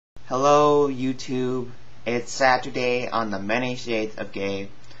Hello YouTube, it's Saturday on the Many Shades of Gay.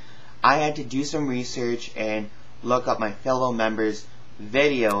 I had to do some research and look up my fellow members'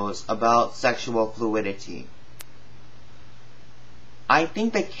 videos about sexual fluidity. I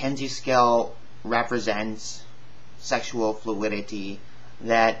think the Kinsey scale represents sexual fluidity,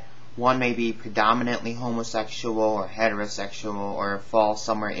 that one may be predominantly homosexual or heterosexual or fall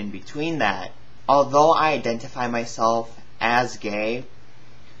somewhere in between that. Although I identify myself as gay,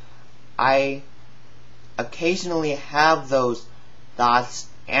 I occasionally have those thoughts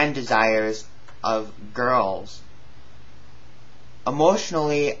and desires of girls.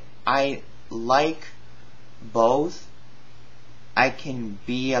 Emotionally, I like both. I can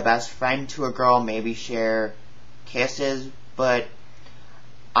be a best friend to a girl, maybe share kisses, but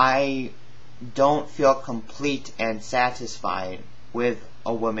I don't feel complete and satisfied with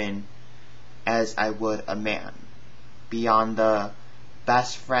a woman as I would a man, beyond the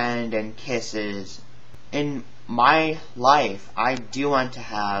best friend and kisses. In my life, I do want to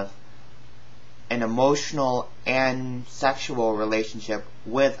have an emotional and sexual relationship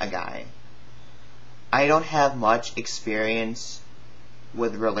with a guy. I don't have much experience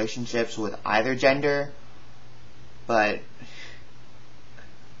with relationships with either gender, but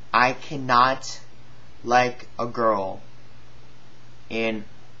I cannot like a girl in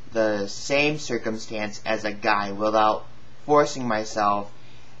the same circumstance as a guy without forcing myself,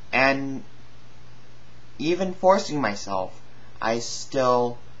 and even forcing myself, I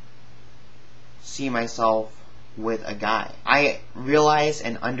still see myself with a guy. I realize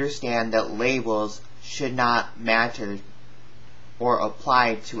and understand that labels should not matter or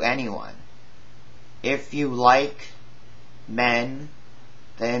apply to anyone. If you like men,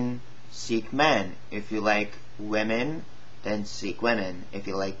 then seek men. If you like women, then seek women. If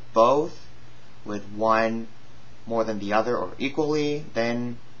you like both, with one more than the other or equally,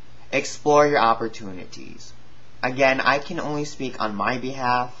 then explore your opportunities. Again, I can only speak on my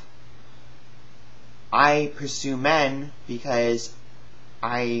behalf. I pursue men because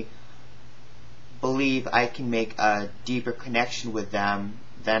I believe I can make a deeper connection with them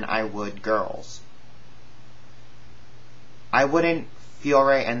than I would girls. I wouldn't feel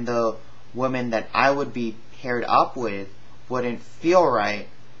right, and the woman that I would be paired up with wouldn't feel right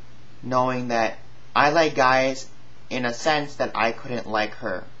knowing that I like guys in a sense that I couldn't like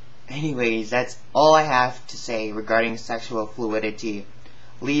her. Anyways, that's all I have to say regarding sexual fluidity.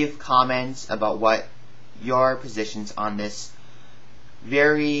 Leave comments about what your positions on this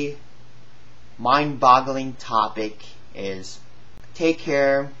very mind-boggling topic is. Take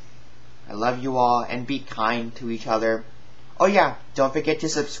care. I love you all, and be kind to each other. Oh yeah, don't forget to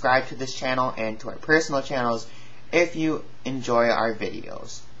subscribe to this channel and to our personal channels if you enjoy our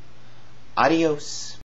videos. Adios.